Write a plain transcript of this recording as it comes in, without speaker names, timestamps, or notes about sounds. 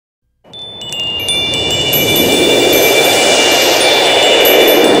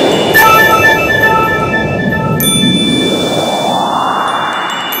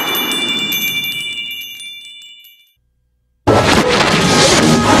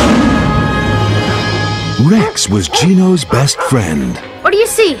Rex was Gino's best friend. What do you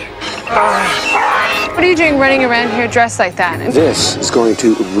see? What are you doing running around here dressed like that? This is going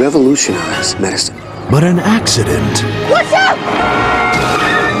to revolutionize medicine. But an accident What's up?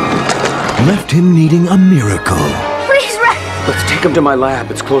 left him needing a miracle. Please, Rex. Let's take him to my lab.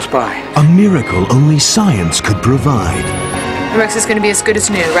 It's close by. A miracle only science could provide. Rex is going to be as good as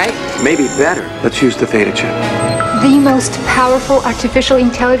new, right? Maybe better. Let's use the theta chip. The most powerful artificial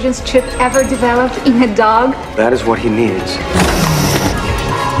intelligence chip ever developed in a dog? That is what he needs.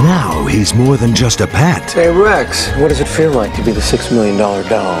 Now he's more than just a pet. Hey, Rex, what does it feel like to be the $6 million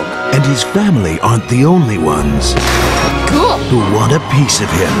dog? And his family aren't the only ones Cool. who want a piece of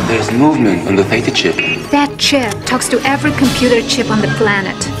him. There's movement on the theta chip. That chip talks to every computer chip on the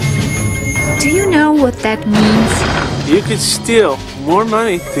planet. Do you know what that means? You could steal more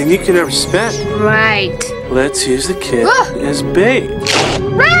money than you could ever spend. Right. Let's use the kid as bait.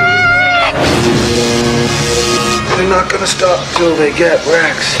 They're not gonna stop till they get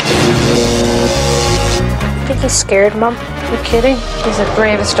Rex. Think he's scared, Mom? You kidding? He's the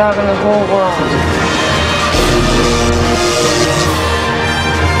bravest dog in the whole world.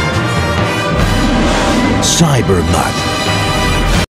 Cybermutt.